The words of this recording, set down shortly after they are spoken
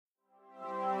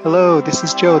Hello, this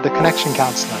is Joe, the Connection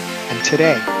Counselor, and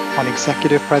today on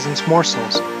Executive Presence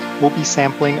Morsels, we'll be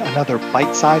sampling another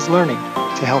bite-sized learning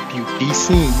to help you be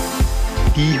seen,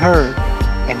 be heard,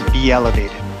 and be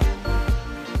elevated.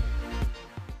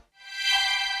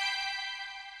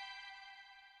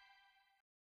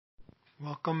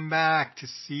 Welcome back to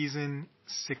Season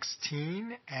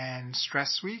 16 and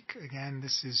Stress Week. Again,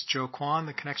 this is Joe Kwan,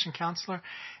 the Connection Counselor,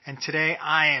 and today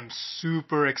I am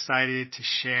super excited to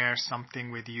share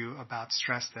something with you about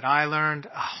stress that I learned.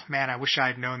 Oh man, I wish I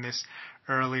had known this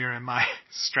earlier in my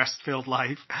stress-filled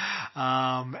life.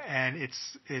 And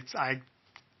I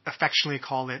affectionately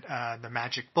call it the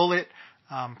magic bullet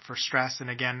for stress. And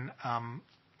again,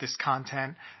 this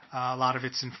content, a lot of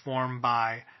it's informed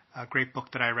by a great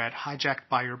book that I read, Hijacked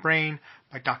by Your Brain,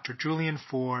 by Dr. Julian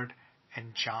Ford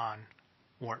and John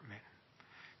Ortman.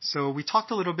 So we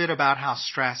talked a little bit about how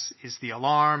stress is the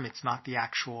alarm. It's not the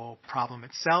actual problem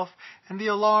itself. And the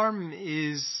alarm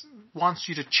wants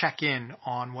you to check in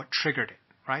on what triggered it,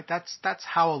 right? That's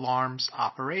how alarms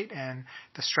operate. And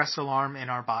the stress alarm in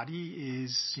our body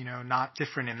is, not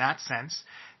different in that sense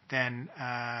than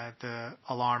the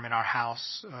alarm in our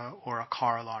house or a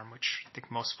car alarm, which I think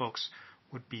most folks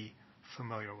would be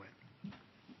familiar with.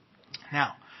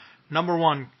 Now, number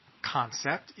one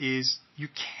concept is you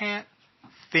can't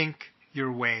think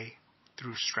your way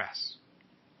through stress.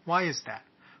 Why is that?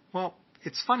 Well,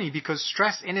 it's funny because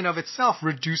stress in and of itself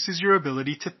reduces your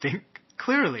ability to think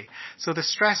clearly. So the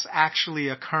stress actually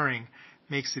occurring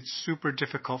makes it super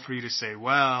difficult for you to say,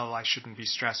 well, I shouldn't be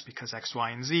stressed because X,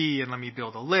 Y, and Z, and let me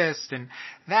build a list. And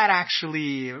that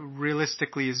actually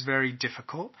realistically is very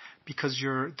difficult because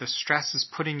the stress is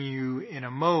putting you in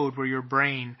a mode where your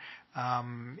brain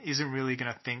isn't really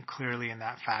going to think clearly in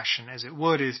that fashion as it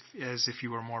would as if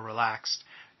you were more relaxed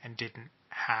and didn't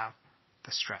have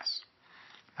the stress.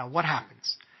 Now, what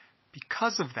happens?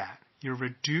 Because of that, your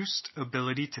reduced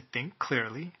ability to think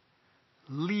clearly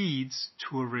leads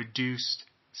to a reduced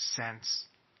sense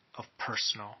of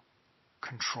personal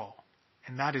control.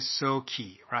 And that is so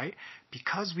key, right?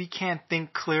 Because we can't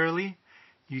think clearly,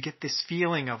 you get this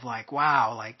feeling of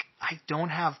wow, I don't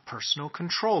have personal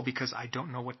control because I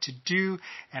don't know what to do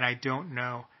and I don't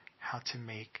know how to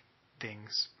make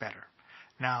things better.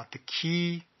 Now, the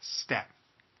key step,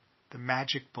 the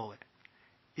magic bullet,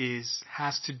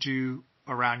 has to do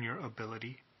around your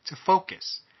ability to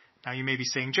focus. Now, you may be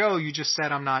saying, Joe, you just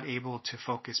said I'm not able to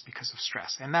focus because of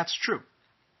stress. And that's true.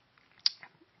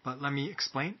 But let me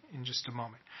explain in just a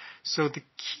moment. So the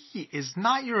key is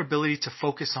not your ability to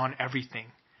focus on everything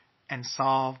and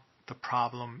solve the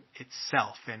problem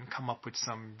itself and come up with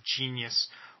some genius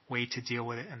way to deal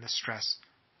with it and the stress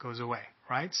goes away,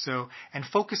 right? So, and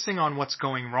focusing on what's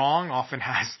going wrong often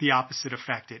has the opposite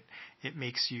effect. It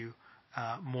makes you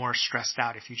more stressed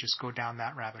out if you just go down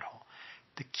that rabbit hole.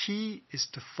 The key is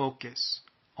to focus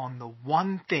on the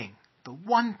one thing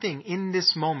in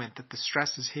this moment that the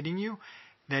stress is hitting you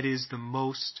that is the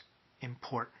most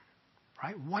important,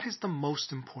 right? What is the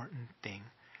most important thing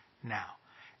now?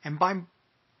 And by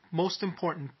most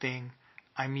important thing,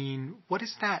 I mean, what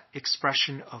is that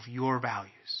expression of your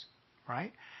values,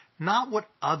 right? Not what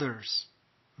others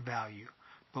value,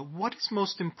 but what is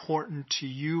most important to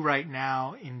you right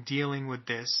now in dealing with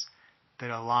this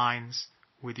that aligns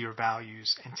with your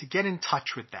values, and to get in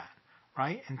touch with that,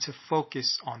 right? And to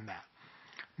focus on that.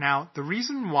 Now, the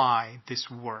reason why this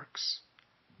works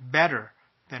better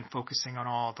than focusing on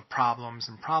all the problems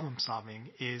and problem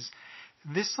solving is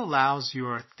this allows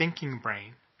your thinking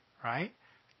brain, right,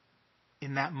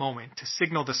 in that moment to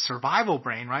signal the survival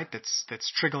brain, right,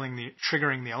 that's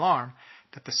triggering the alarm,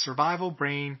 that the survival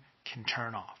brain can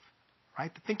turn off,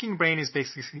 right? The thinking brain is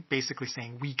basically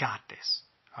saying, we got this.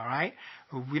 All right?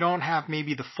 We don't have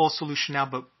maybe the full solution now,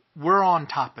 but we're on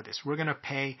top of this. We're going to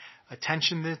pay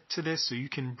attention to this so you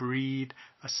can breathe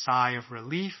a sigh of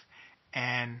relief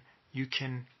and you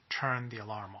can turn the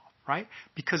alarm off, right?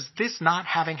 Because this not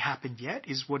having happened yet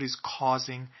is what is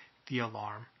causing the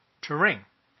alarm to ring.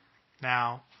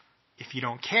 Now, if you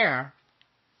don't care,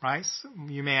 right,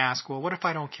 you may ask, well, what if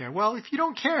I don't care? Well, if you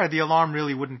don't care, the alarm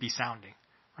really wouldn't be sounding,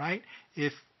 right?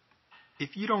 If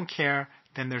you don't care,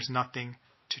 then there's nothing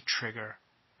to trigger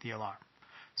the alarm.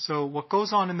 So what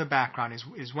goes on in the background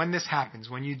is when this happens,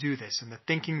 when you do this, and the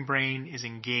thinking brain is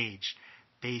engaged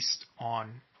based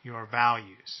on your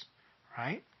values,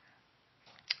 right?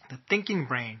 The thinking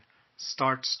brain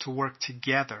starts to work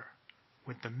together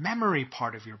with the memory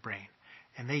part of your brain,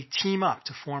 and they team up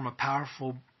to form a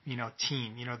powerful,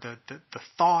 team. The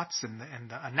thoughts and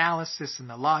the analysis and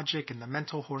the logic and the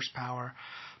mental horsepower,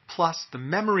 plus the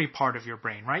memory part of your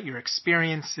brain, right? Your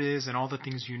experiences and all the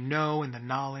things you know and the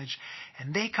knowledge,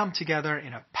 and they come together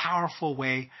in a powerful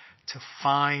way to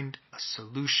find a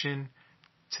solution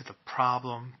to the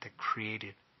problem that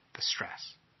created the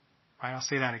stress, right? I'll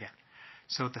say that again.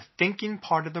 So the thinking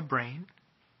part of the brain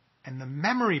and the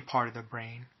memory part of the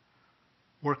brain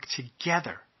work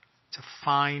together to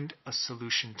find a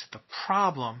solution to the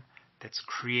problem that's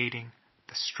creating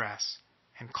the stress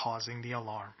and causing the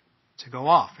alarm to go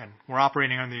off. And we're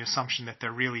operating on the assumption that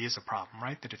there really is a problem,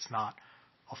 right? That it's not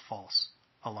a false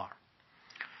alarm.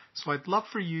 So I'd love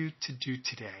for you to do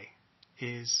today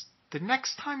is the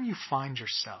next time you find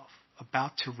yourself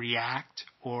about to react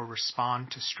or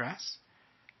respond to stress,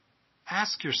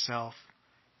 ask yourself,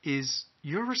 is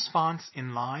your response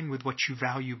in line with what you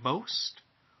value most?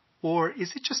 Or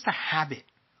is it just a habit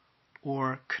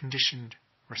or conditioned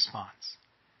response?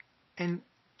 And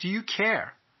do you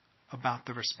care about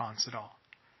the response at all?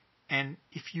 And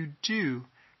if you do,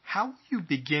 how will you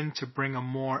begin to bring a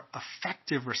more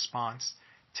effective response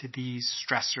to these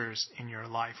stressors in your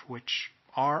life, which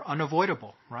are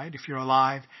unavoidable, right? If you're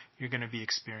alive, you're going to be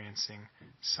experiencing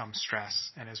some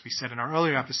stress. And as we said in our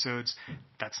earlier episodes,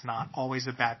 that's not always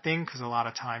a bad thing, because a lot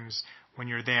of times when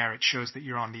you're there, it shows that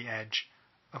you're on the edge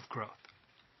of growth.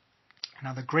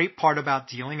 Now, the great part about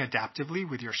dealing adaptively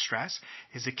with your stress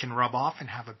is it can rub off and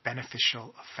have a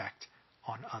beneficial effect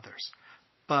on others.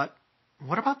 But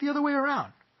what about the other way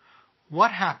around?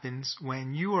 What happens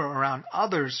when you are around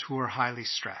others who are highly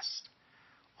stressed?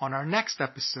 On our next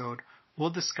episode, we'll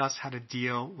discuss how to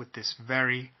deal with this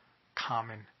very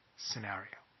common scenario.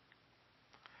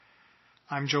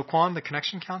 I'm Joe Kwan, the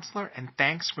Connection Counselor, and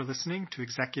thanks for listening to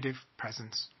Executive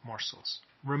Presence Morsels.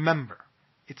 Remember,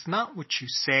 it's not what you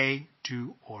say,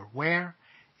 do, or wear.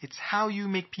 It's how you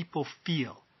make people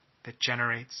feel that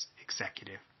generates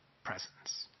executive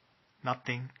presence.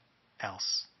 Nothing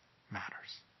else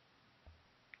matters.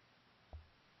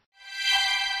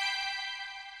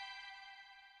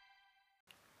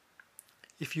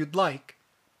 If you'd like,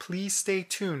 please stay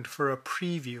tuned for a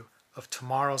preview of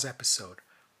tomorrow's episode,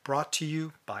 brought to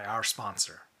you by our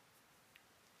sponsor.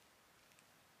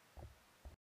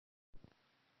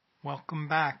 Welcome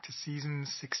back to Season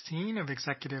 16 of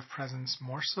Executive Presence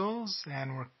Morsels,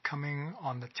 and we're coming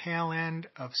on the tail end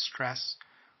of Stress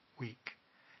Week.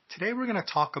 Today we're going to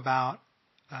talk about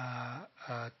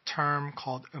a term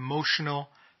called emotional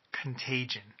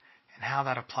contagion and how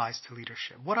that applies to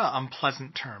leadership. What an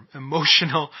unpleasant term,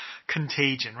 emotional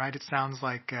contagion, right? It sounds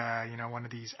like one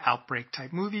of these outbreak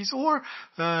type movies, or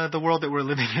the world that we're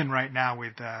living in right now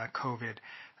with COVID,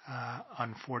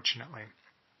 unfortunately.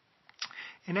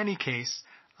 In any case,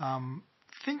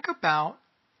 think about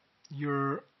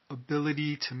your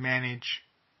ability to manage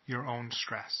your own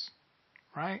stress,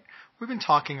 right? We've been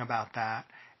talking about that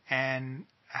and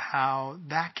how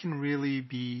that can really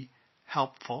be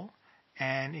helpful,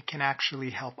 and it can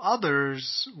actually help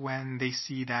others when they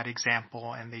see that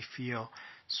example and they feel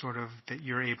sort of that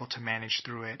you're able to manage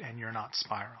through it and you're not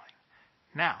spiraling.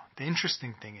 Now, the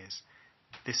interesting thing is,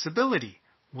 this ability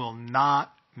will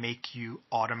not make you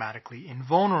automatically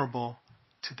invulnerable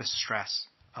to the stress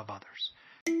of others.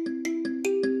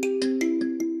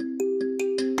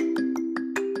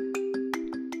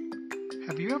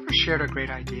 Have you ever shared a great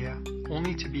idea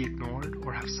only to be ignored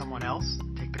or have someone else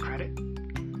take the credit?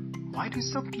 Why do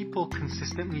some people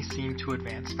consistently seem to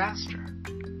advance faster?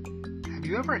 Have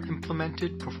you ever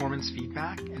implemented performance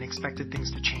feedback and expected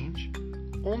things to change,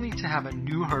 only to have a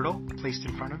new hurdle placed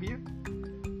in front of you?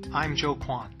 I'm Joe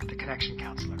Kwan, the Connection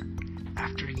Counselor.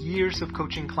 After years of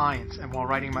coaching clients and while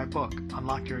writing my book,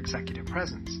 Unlock Your Executive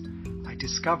Presence, I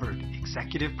discovered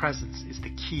executive presence is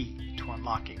the key to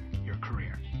unlocking your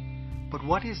career. But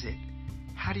what is it?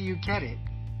 How do you get it?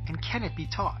 And can it be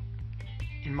taught?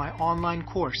 In my online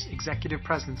course, Executive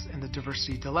Presence and the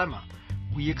Diversity Dilemma,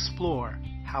 we explore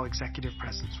how executive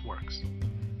presence works.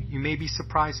 You may be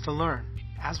surprised to learn,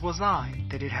 as was I,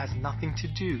 that it has nothing to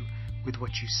do with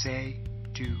what you say,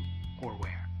 do, or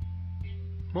wear.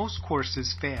 Most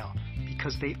courses fail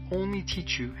because they only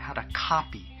teach you how to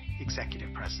copy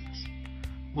executive presence.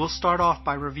 We'll start off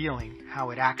by revealing how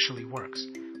it actually works,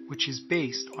 which is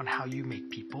based on how you make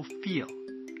people feel.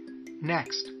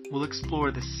 Next, we'll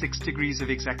explore the 6 degrees of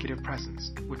executive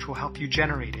presence, which will help you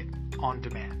generate it on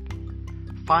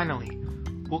demand. Finally,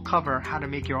 we'll cover how to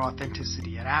make your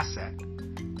authenticity an asset,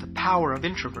 the power of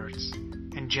introverts,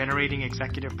 and generating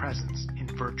executive presence in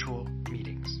virtual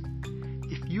meetings.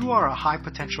 If you are a high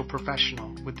potential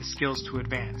professional with the skills to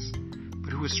advance,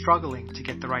 but who is struggling to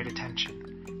get the right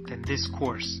attention, then this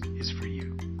course is for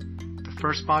you. The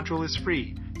first module is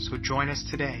free, So join us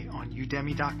today on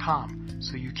udemy.com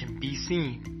so you can be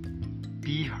seen,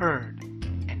 be heard,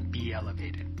 and be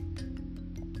elevated.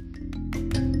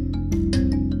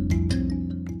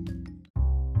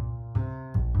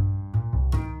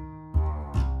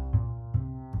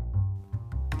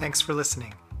 Thanks for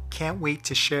listening. Can't wait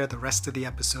to share the rest of the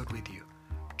episode with you.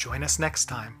 Join us next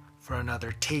time for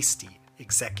another tasty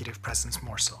executive presence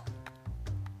morsel.